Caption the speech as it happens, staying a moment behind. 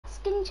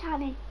skin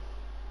challenge.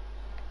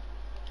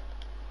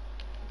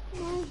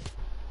 No.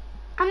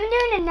 I'm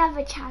doing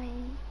another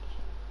challenge.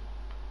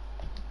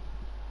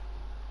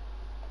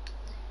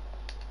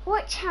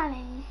 What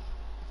challenge?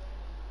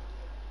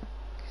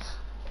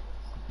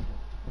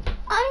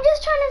 I'm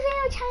just trying to think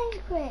of a challenge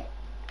quick.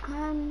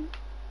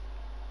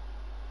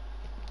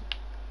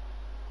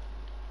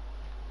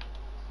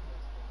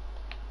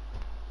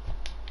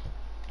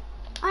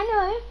 I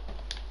know.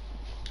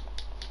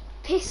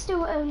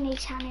 Pistol only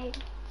challenge.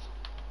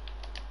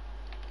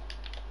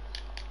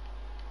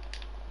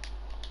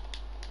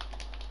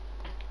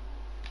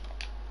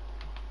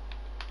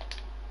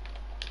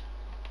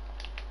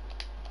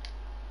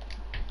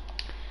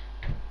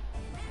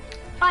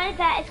 I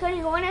bet it's going to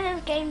be one of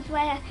those games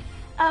where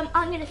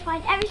I'm going to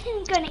find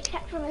everything gun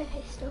except for a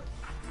pistol.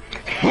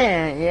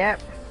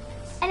 Yep.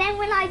 And then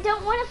when I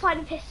don't want to find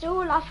a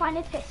pistol, I'll find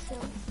a pistol.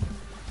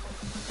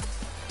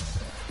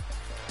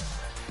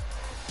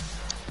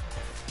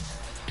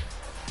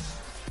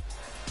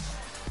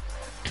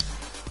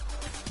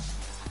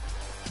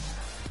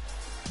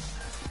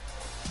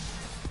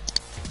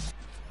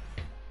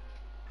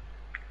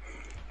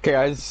 Okay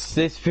guys,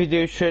 this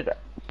video should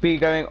be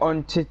going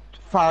on to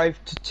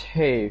 5 to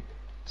 2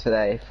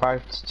 today.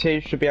 5 to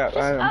 2 should be out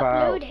Just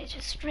about... upload it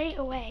just straight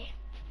away.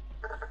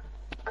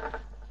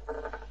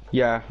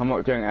 Yeah, I'm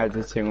not doing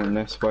editing on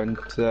this one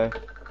today.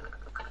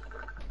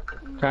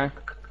 Okay?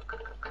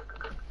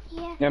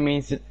 Yeah. That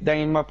means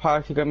then my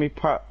party gonna be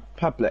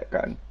public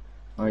then?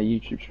 On a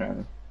YouTube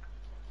channel.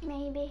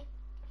 Maybe.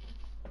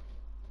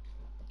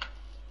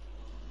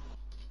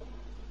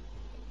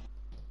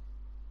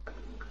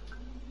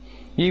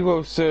 You've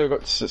also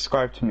got to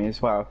subscribe to me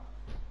as well.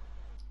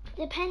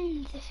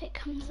 Depends if it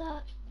comes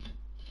up.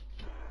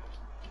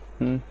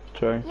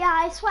 True. Yeah,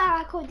 I swear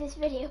I called this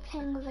video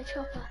playing with a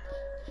chopper.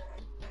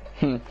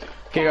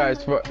 Okay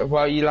guys,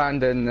 while you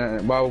landing,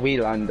 while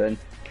we landing.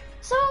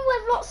 Someone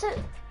with lots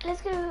of,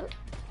 let's go,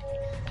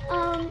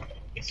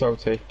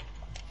 Salty.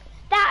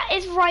 that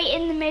is right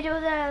in the middle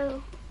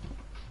though.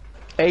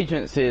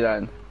 Agency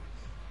then.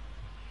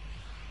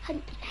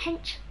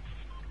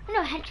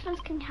 No, henchmen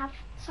can have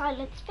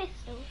silenced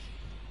pistols.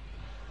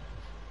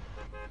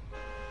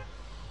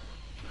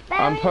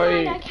 Bear in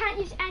mind, I can't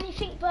use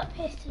anything but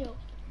pistol.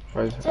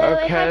 So if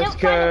I don't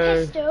find a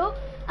pistol,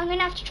 I'm going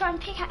to have to try and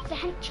pickaxe the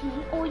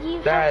henchman, or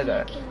you have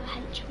to kill a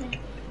henchman.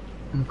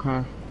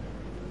 Okay.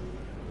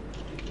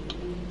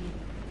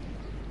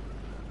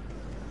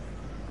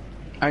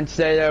 And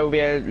today there will be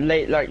a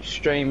late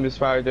stream as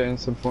well, doing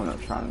some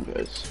Fortnite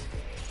challenges.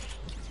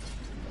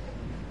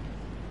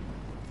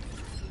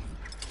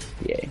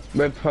 Yeah,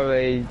 we're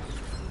probably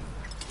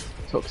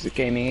Toxic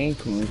Gaming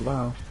Acorn as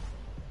well.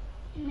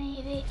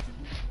 Maybe.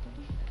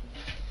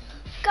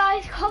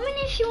 Guys, comment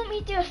if you want me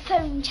to do a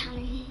phone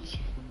challenge.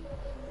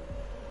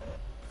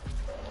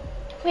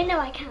 Wait, no,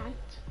 I can't.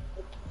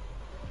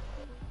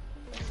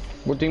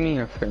 What do you mean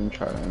a phone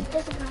challenge?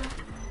 Doesn't matter.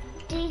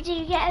 Did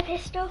you get a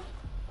pistol?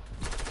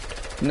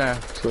 No,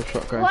 it's got a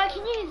shotgun. Well, I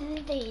can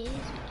use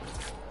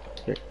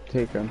these.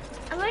 Take them.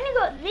 I've only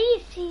got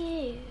these to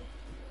use.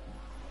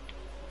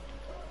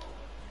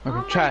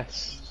 Like a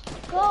chest.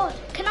 God,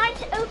 can I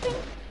open?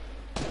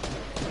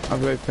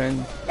 I've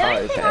opened. The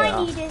only thing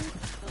I need is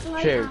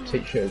light ammo.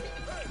 Take shield.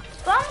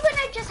 But I'm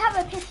gonna just have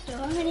a pistol.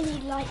 I'm gonna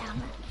need light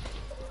ammo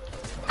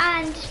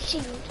and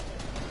shield.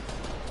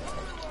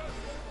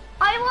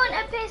 I want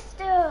a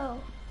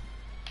pistol.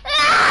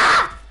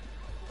 Ah!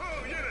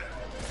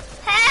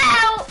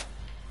 Help!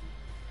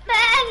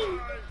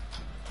 Ben!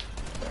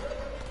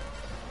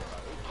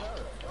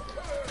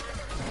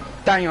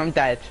 Dang, I'm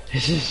dead.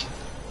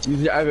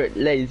 You have it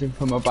lasing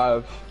from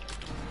above.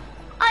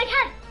 I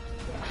can't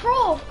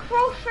crawl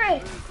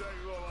through.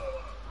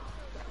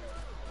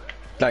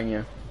 Dang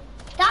you.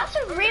 That's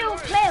a real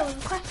player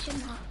with a question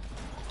mark.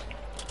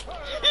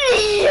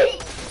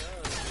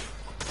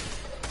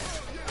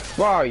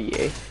 Where are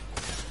you?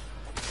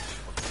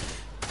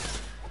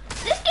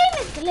 This game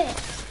is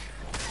glitched.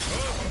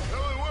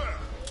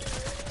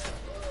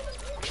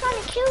 I'm trying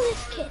to kill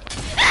this kid.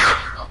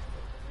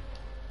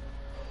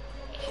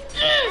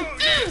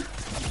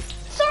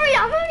 Sorry,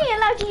 I'm only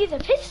allowed to use a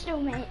pistol,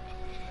 mate.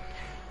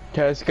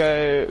 Okay, let's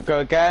go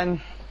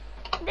again.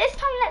 This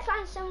time let's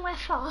land somewhere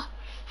far.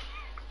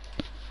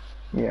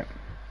 Yeah.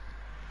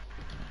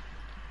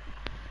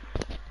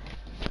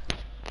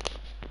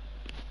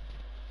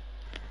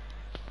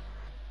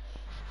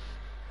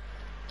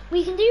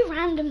 We can do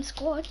random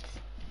squads.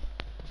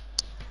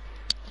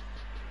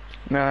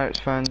 No, it's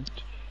fun.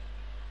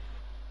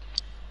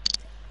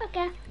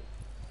 Okay.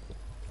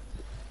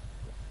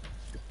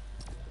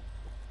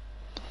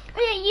 Oh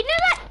yeah, you know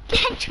that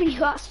henchman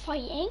who I was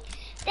fighting?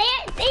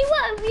 They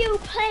were a real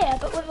player,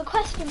 but with a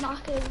question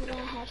mark over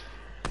their head.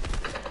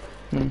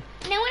 Now when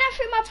I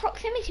threw my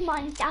proximity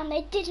mines down,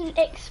 they didn't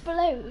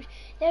explode.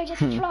 They were just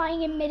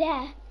flying in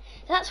midair.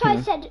 So that's why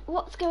I said,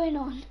 what's going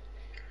on?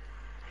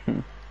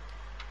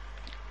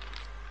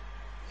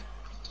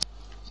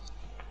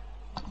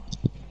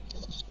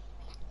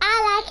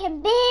 I like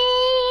 'em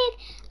big,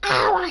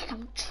 I like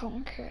 'em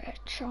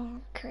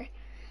chunky.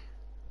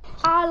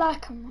 I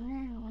like 'em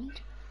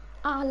round.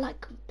 I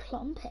like 'em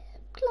plumpy.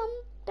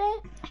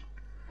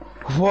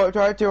 What do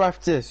I do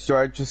after this? Do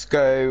I just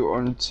go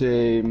on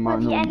to my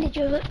Have you ended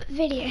your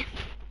video?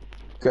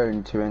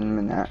 Going to in a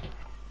minute.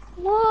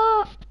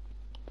 What?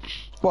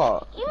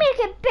 What? You make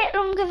it a bit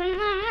longer than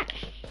that.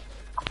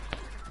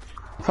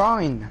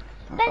 Fine.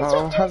 Then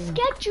stop doing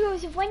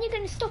schedules of when you're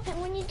going to stop it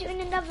and when you're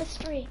doing another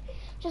stream.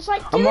 Just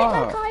like do I'm it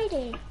not. like I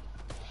do.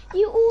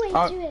 You always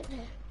do it though.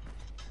 Do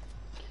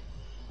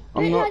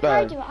I'm it not like there.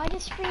 I do it. I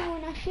just stream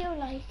when I feel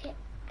like it.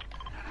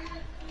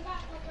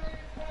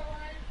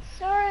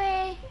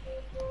 Sorry.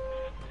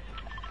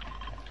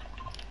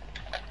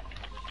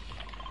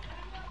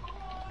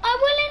 I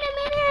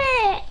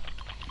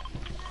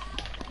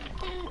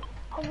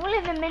will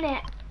in a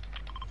minute.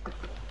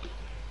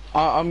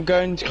 I'm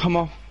going to come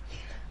off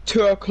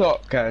 2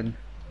 o'clock again.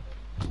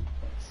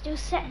 Still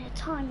setting a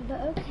time,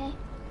 but okay.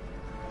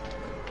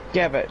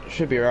 Yeah, but it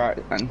should be right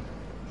then.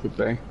 Should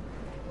be.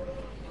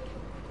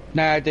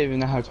 No, I don't even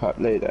know how to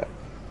upload it.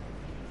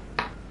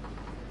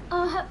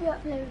 I'll help you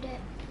upload it.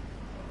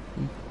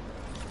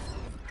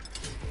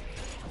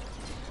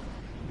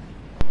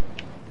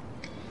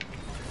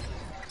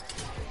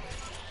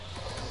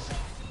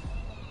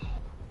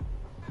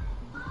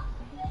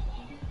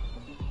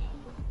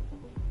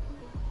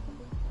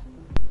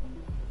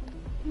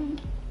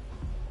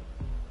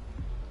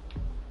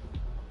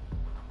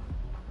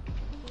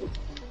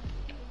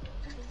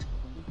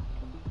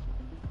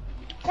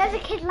 There's a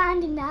kid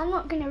landing there, I'm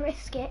not going to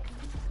risk it.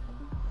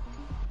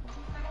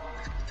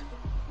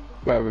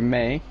 Where with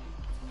me?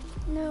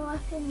 No, up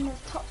in the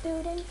top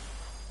building.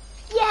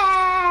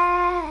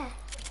 Yeah!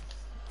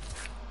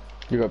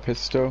 You got a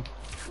pistol?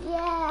 Yeah,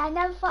 I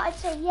never thought I'd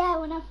say yeah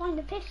when I find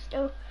a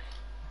pistol.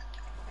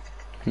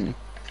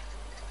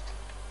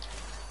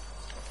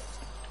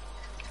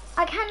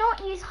 I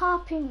cannot use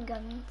harpoon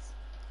guns.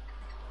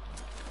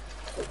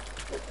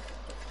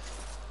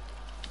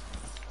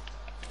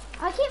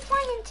 I keep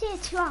finding tier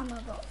 2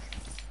 armor boxes.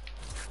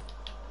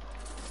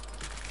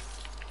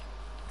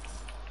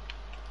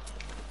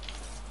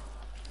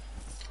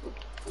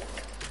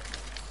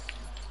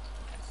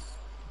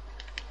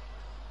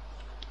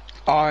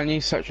 Oh, I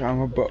need such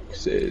armor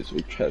boxes,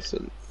 which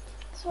hasn't.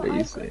 That's what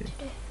I've got to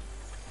do.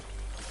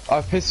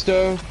 A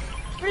pistol.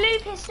 Blue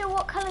pistol,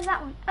 what colour's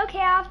that one? Okay,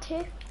 I have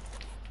 2.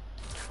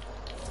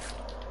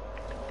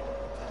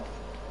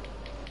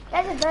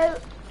 There's a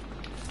boat.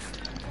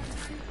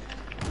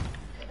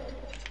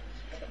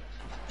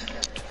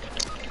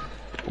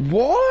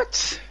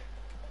 What?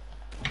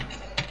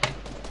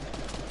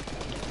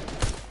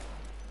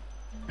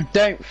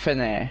 Don't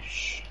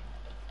finish.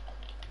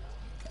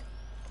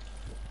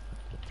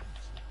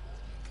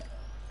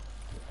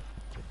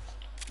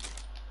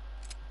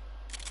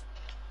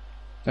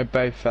 They're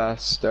both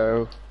fast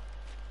though.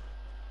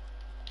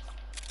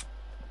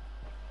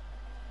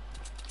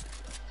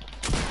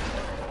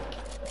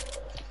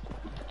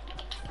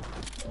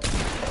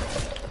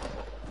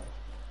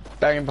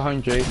 Banging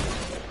behind you.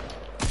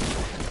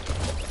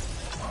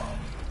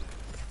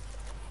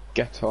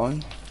 Get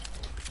on.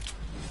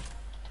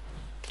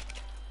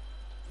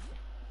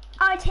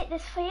 I'll take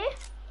this for you.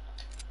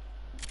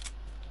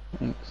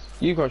 Thanks.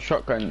 You got a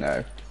shotgun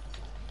though.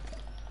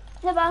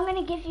 No, but I'm going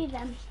to give you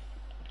them.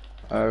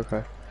 Oh,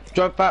 okay.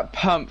 Drop that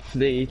pump for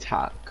the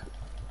attack.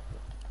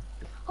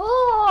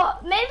 Oh,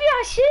 maybe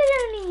I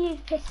should only use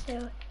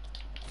pistol.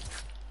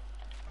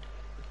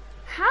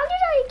 How did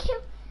I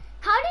kill?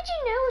 How did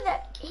you know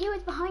that he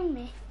was behind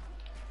me?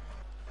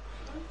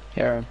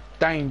 Here,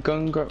 dang,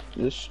 gun got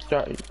the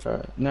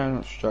striker. No,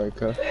 not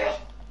striker.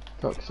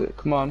 Toxic,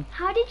 come on.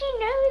 How did you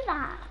know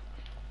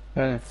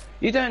that?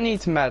 You don't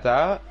need to med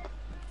up.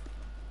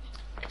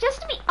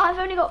 Just to be, I've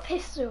only got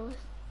pistols.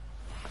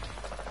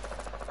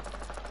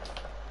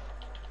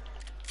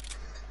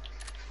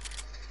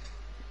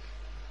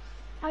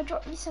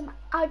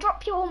 I'll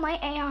drop you all my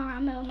AR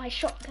ammo and my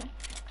shotgun,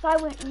 because I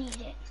won't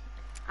need it.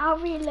 I'll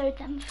reload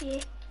them for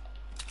you.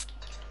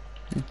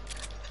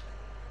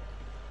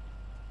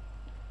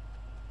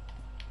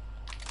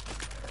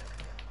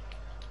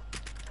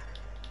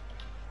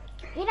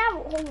 You can have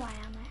all my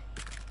ammo,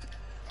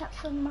 except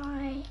for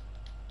my,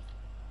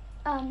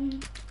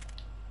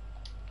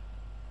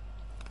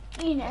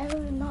 you know,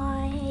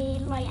 my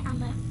light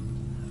ammo.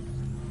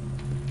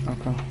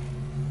 Okay.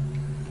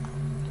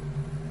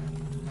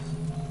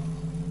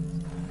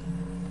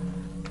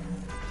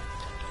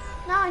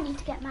 Now I need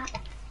to get mad.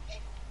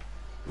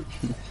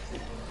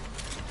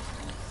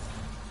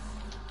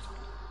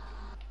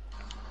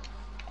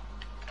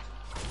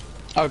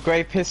 Oh,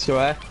 grey pistol,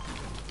 eh?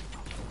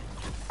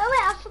 Oh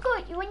wait, I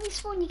forgot. When you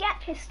spawn, you get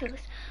pistols.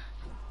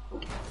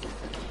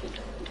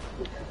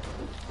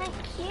 Thank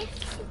you.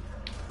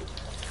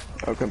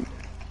 Welcome.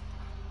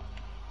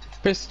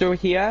 Pistol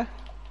here.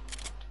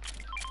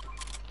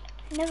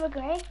 Another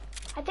grey.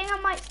 I think I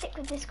might stick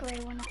with this grey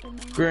one at the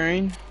moment.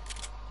 Green.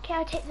 Okay,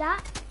 I'll take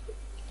that.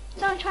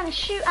 Someone trying to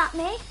shoot at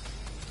me.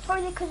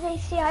 Probably because they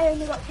see I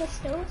only got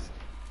pistols.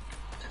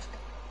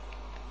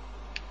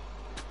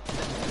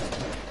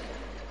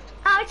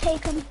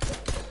 take them.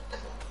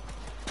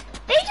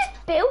 They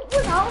just built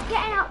without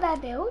getting out their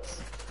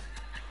builds.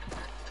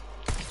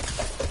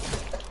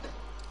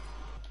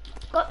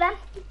 Got them.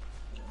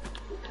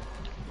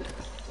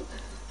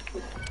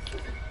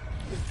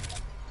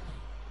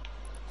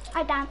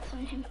 I danced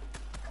on him.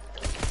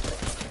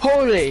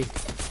 Holy!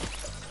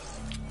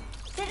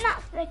 Then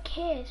that's the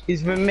kid.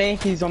 He's with me,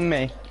 he's on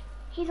me.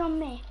 He's on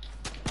me.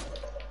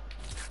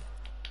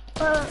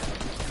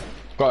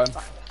 Got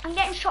him. I'm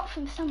getting shot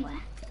from somewhere.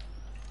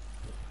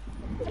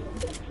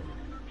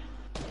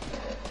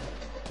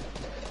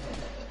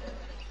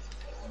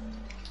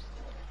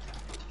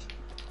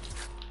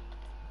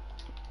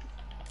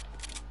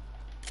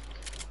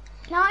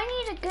 Now I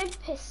need a good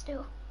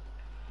pistol.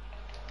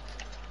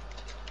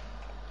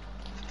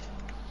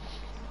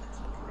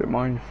 Don't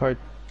mind if I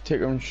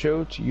take on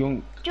shield,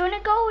 yoink. Do you want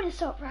a gold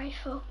assault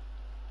rifle?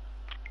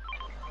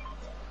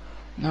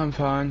 No, I'm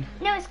fine.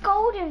 No, it's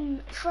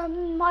golden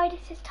from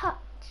Midas's touch.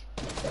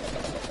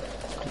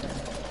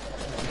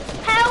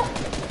 Help!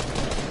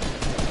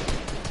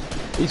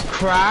 He's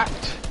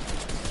cracked.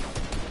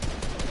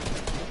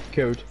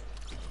 Killed.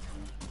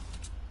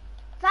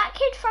 That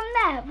kid from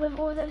there with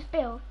all those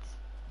builds.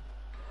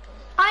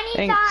 I need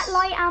Thanks. that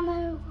light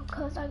ammo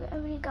because I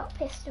only got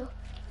pistol.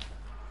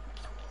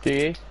 Do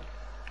you?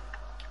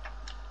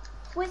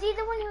 Was he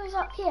the one who was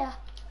up here?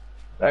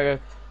 There you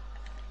go.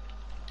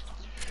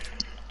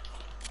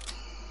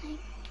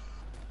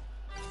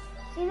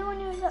 Is he the one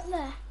who was up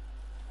there?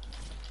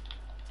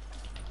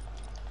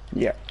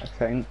 Yeah, I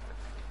think.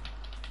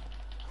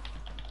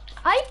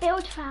 I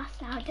build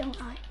fast now,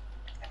 don't I?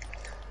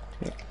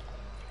 Yeah.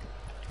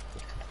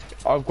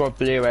 I've got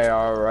blue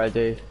AR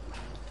already.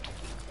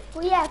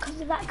 Well, yeah, because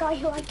of that guy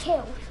who I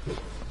killed.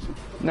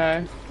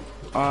 No,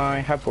 I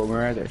have one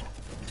already.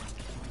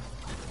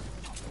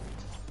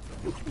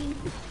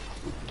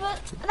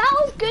 But that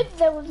was good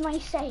though with my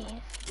save.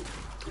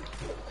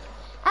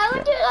 I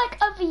would do it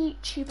like other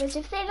YouTubers.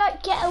 If they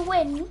like get a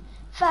win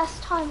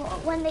first time or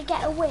when they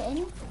get a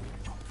win,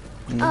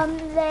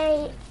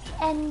 they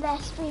end their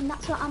stream.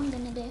 That's what I'm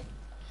gonna do. Wait,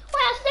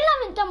 I still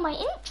haven't done my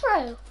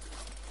intro.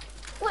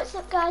 What's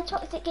up, guys?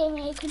 Toxic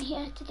Gaming Acorn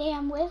here. Today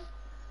I'm with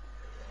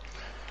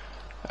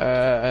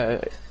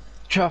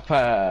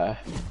Chopper.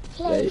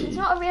 Please, it's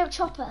not a real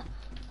chopper.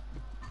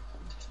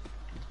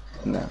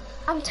 No.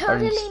 I'm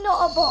totally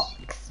not a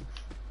box.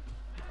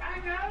 I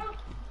know.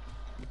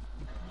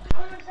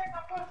 I'm gonna take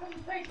my butt on the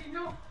face, you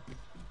know.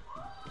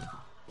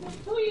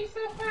 Pull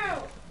yourself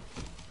out.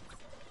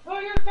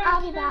 Pull yourself out.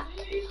 I'll be back.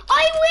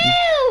 I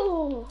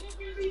will!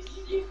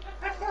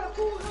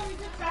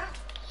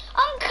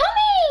 I'm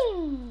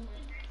coming!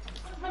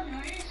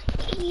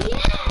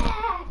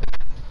 Yeah!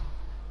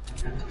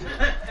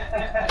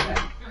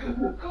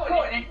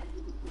 Courtney.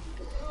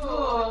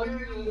 Oh, let's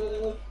do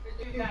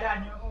that.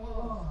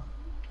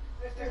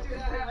 Let's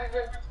do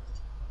that.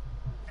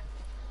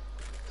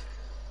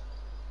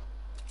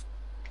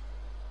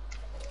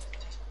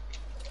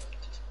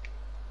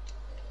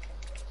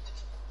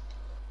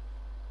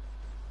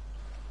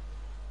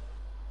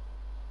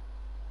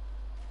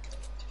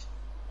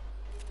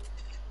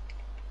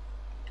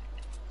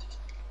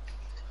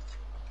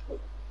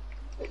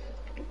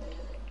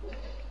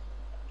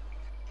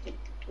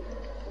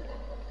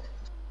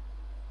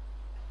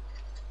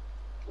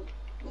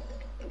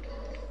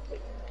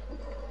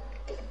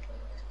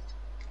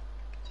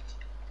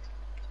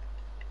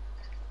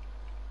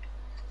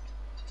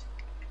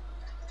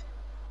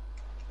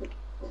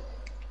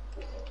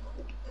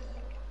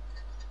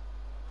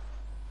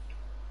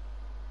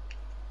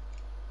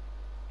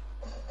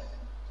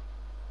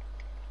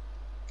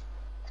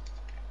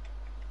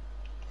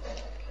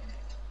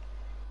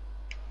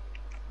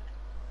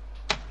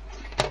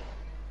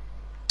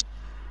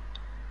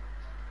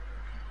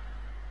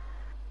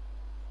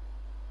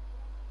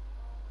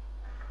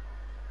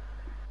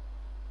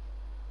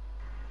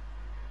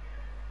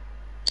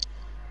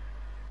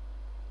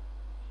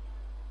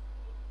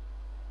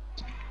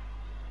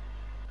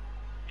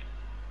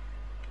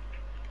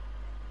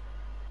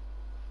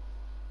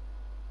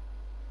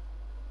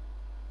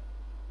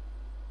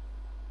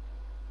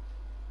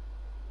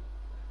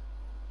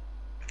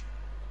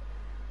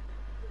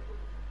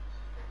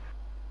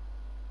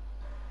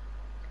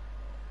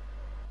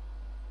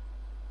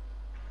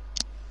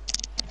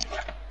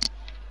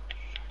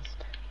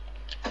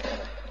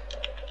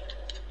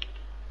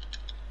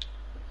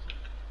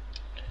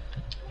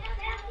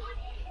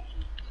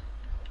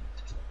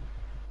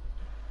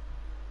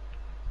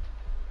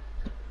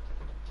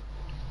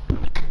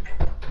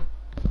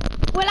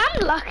 Well,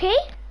 I'm lucky.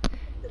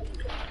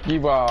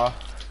 You are.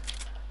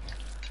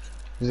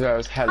 That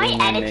was hell I in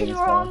the edited knees,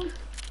 wrong. man.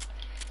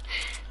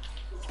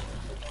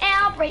 And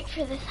I'll break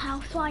through this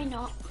house, why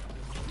not?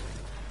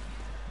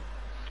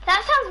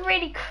 That sounds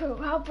really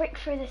cruel. I'll break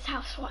through this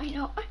house, why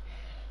not?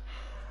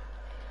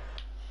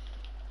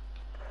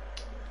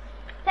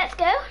 Let's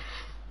go.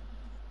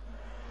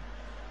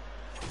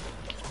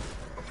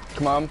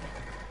 Come on.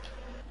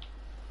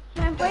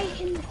 I'm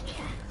breaking this chest.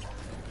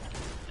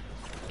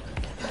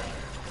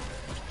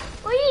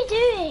 What are you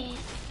doing?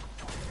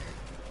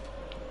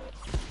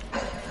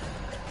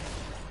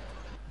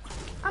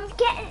 I'm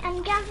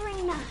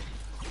gathering that.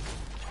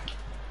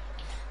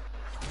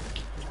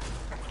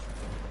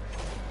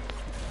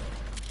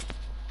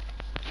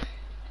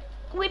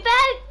 We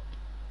better,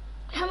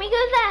 can we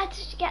go there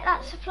to get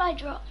that supply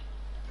drop?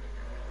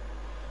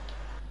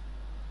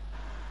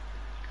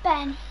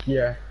 Ben.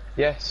 Yeah.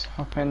 Yes,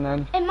 hop in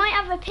then. It might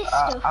have a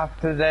pistol.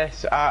 After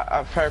this,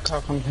 at 3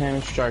 o'clock I'm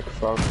playing Strike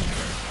Frog.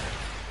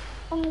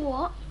 On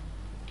what?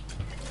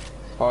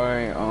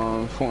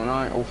 On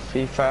Fortnite or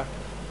FIFA.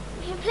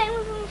 If you're playing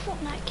with him on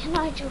Fortnite, can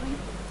I join?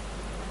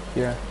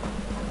 Yeah.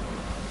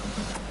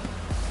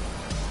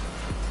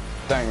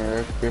 Don't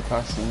worry, be a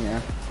person,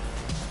 yeah.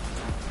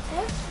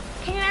 So,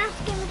 can you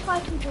ask him if I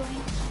can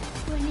join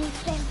when he's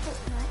playing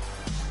Fortnite?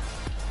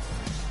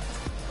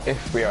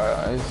 If we are,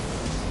 that is.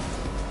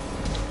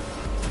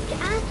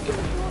 Ask him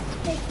if he wants to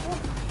play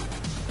Fortnite.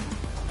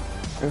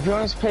 If you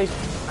want to play You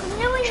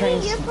know what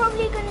you're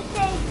probably gonna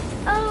say,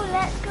 oh,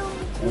 let's go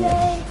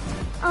play,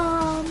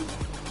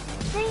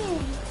 thingy,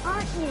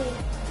 aren't you?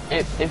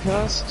 If he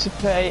wants to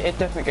play a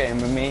different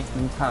game with me,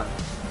 you can.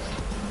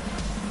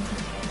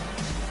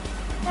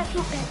 Let's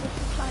not get the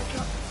supply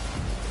drop.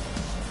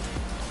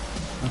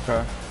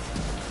 Okay.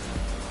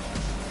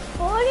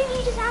 Well, why don't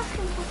you just ask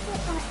him for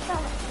Fortnite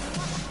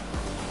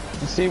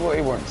first? Let's see what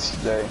he wants to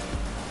do.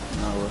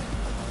 No.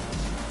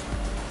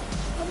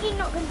 Probably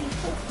not gonna be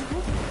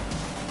Fortnite.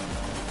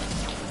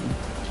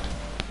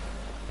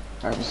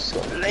 I just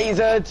got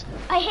lasered!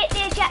 I hit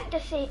the ejector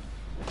seat.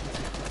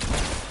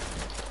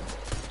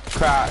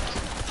 Cracked.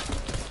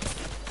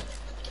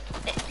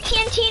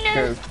 TNT,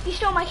 you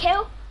stole my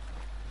kill?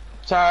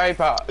 Sorry,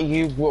 but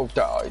you would have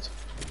died.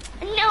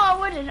 No, I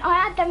wouldn't. I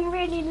had them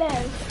really low.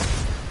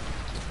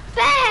 Ben,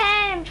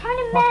 I'm trying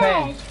to Hop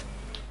med. in.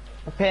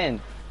 Hop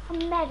in.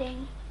 I'm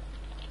medding.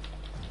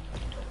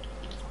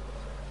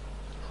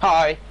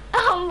 Hi.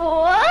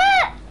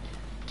 What?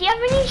 Do you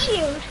have any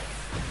shield?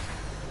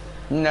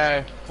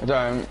 No, I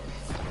don't.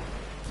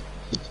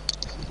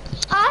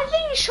 I've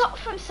been shot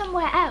from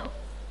somewhere else.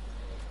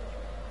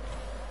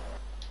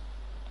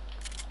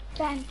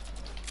 Ben.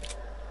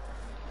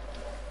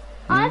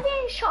 I've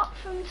been shot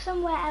from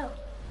somewhere else.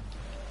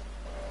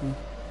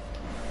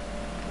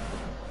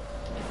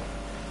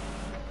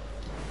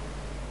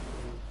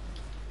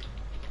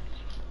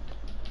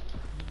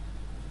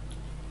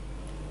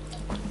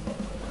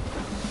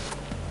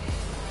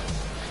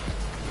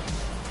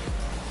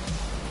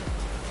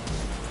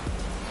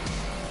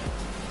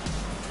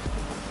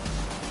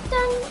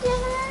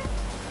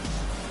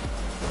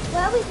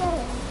 Where are we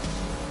going?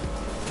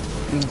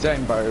 In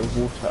zone by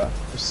water.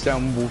 We're still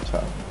in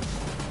water.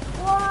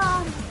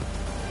 Wow.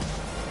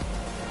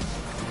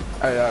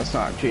 Oh, that's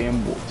not actually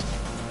in water.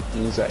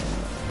 In zone.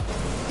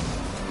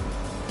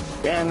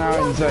 Yeah,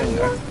 now in zone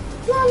though.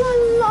 La la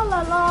la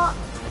la la.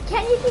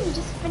 Can you see me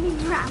just spinning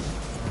around?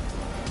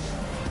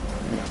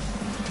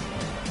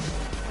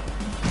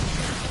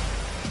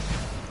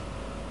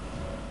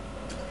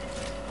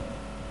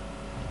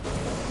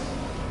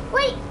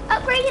 Wait,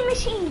 upgrading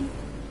machine.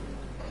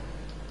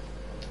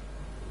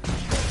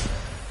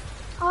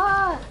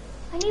 Ah,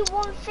 I need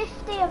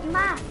 150 of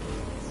max.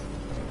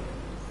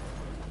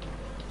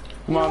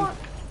 Come on.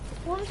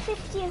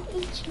 150 of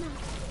each max.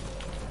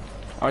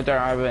 I don't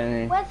have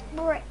any. Where's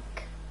brick?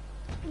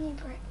 I need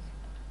brick.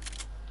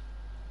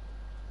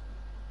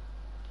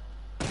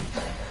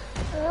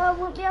 Oh, I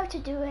won't be able to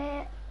do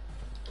it.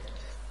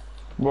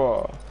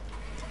 What?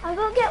 I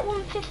gotta get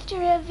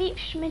 150 of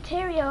each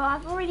material.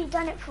 I've already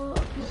done it for,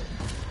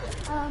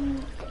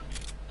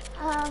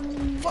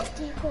 what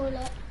do you call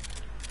it?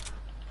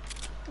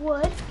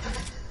 Wood.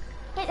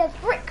 Wait, there's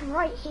brick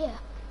right here.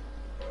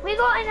 We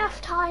got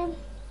enough time.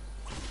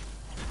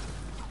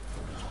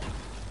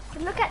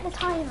 Look at the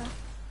timer.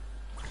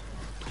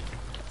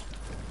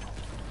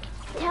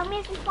 Tell me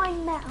if you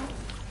find metal.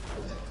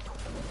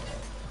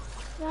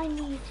 I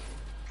need.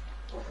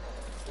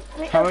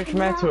 How much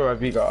metal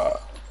have you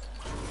got?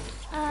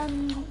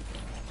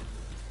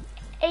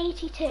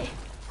 82. Okay,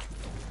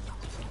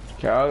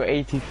 I'll got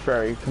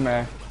 83. Come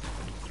here.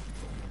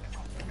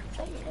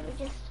 Wait, let me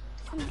just.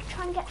 I'm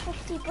trying to get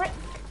 50 brick.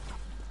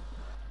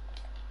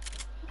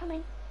 I'm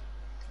coming.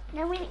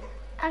 Now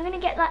I'm gonna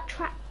get that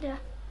tractor.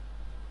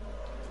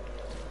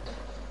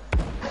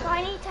 So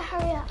I need to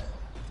hurry up.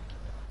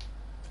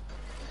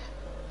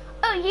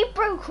 Oh, you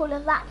broke all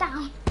of that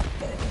down.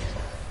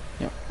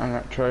 Yep, and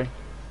that tree.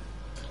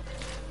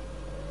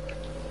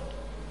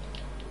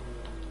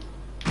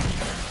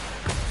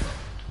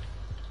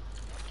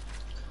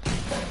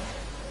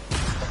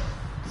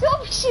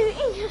 Stop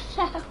shooting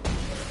yourself.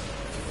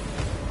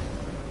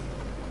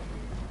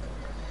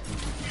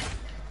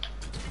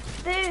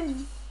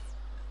 Boom.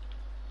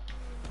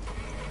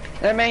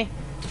 Let me.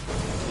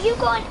 You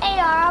got an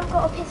AR, I've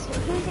got a pistol.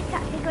 Who's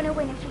exactly going to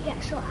win if you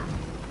get shot at?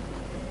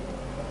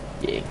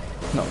 Yeah,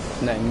 no,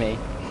 me.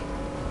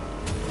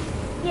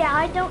 Yeah,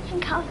 I don't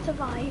think I'll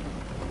survive.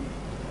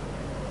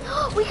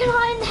 We can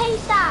hide in the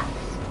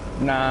haystacks.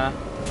 Nah.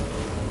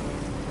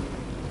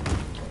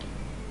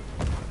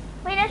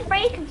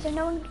 bacon so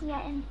no one can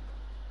get in.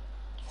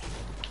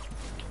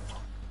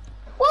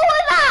 What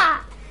was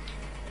that?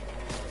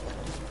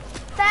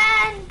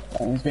 Ben!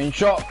 Someone's been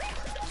shot.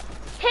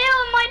 Here,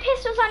 my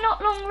pistols are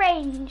not long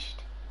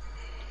ranged.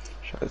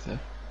 Scheiße.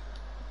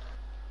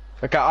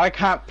 Okay, I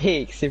can't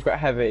peek because you've got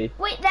heavy.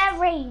 Wait, they're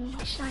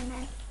ranged, I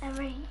know. They're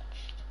ranged.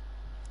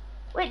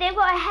 Wait, they've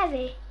got a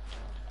heavy.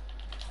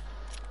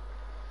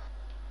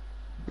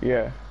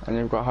 Yeah, and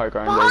you've got high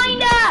ground.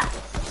 Behind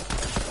us!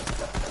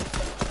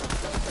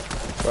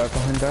 Right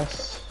behind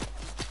us.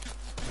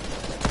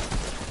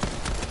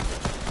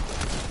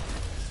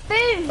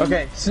 Boom!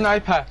 Okay,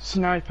 sniper,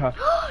 sniper.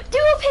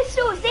 Dual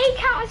pistols, they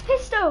count as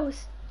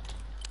pistols.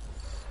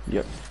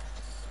 Yep.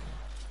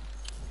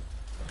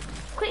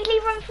 Quickly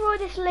run through all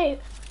this loot.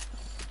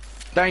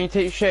 Don't you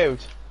take the shield.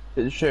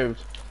 Take the shield.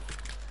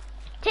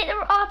 Take the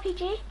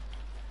RPG.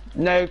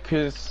 No,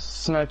 cause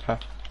sniper.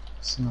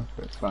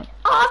 Sniper, it's fine.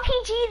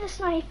 RPG the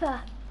sniper.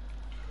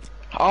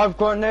 I've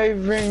got no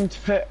room to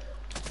put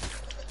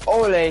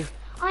Ollie.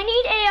 I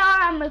need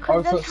AR ammo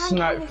because I've those got hand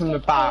snipe cannons from the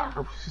take back.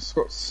 AR. I've just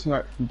got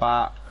snipe from the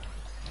back.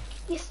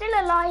 You're still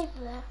alive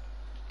there.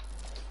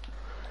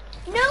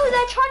 No,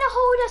 they're trying to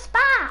hold us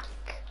back.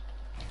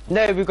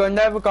 No, we've got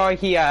another guy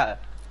here.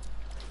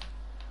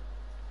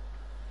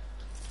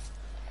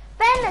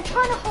 Ben, they're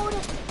trying to hold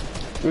us.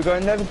 We've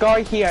got another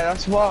guy here,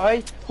 that's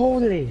why.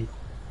 Holy.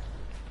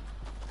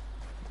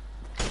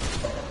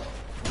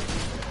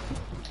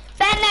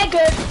 Ben, they're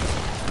good.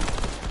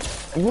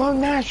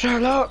 One now,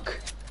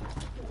 Sherlock.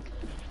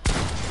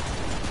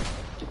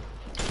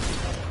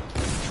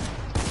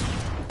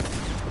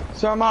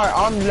 So am I,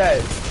 I'm low.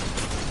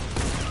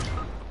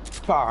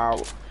 Far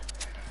out.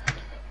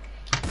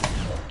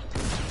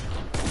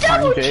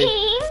 Double 100.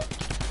 team.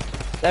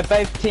 They're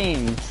both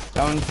teams.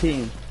 They're on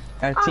team.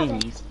 Are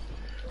Teams.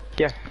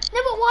 Yeah. No,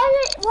 but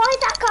why is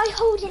that guy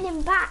holding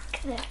him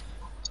back then?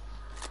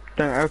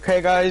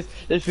 Okay guys,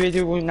 this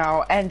video will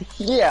now end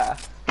here.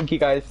 Thank you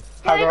guys.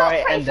 Yeah, Have a I got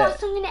right pretty end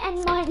fast, it. I'm gonna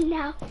end mine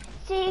now.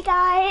 See you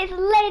guys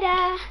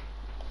later.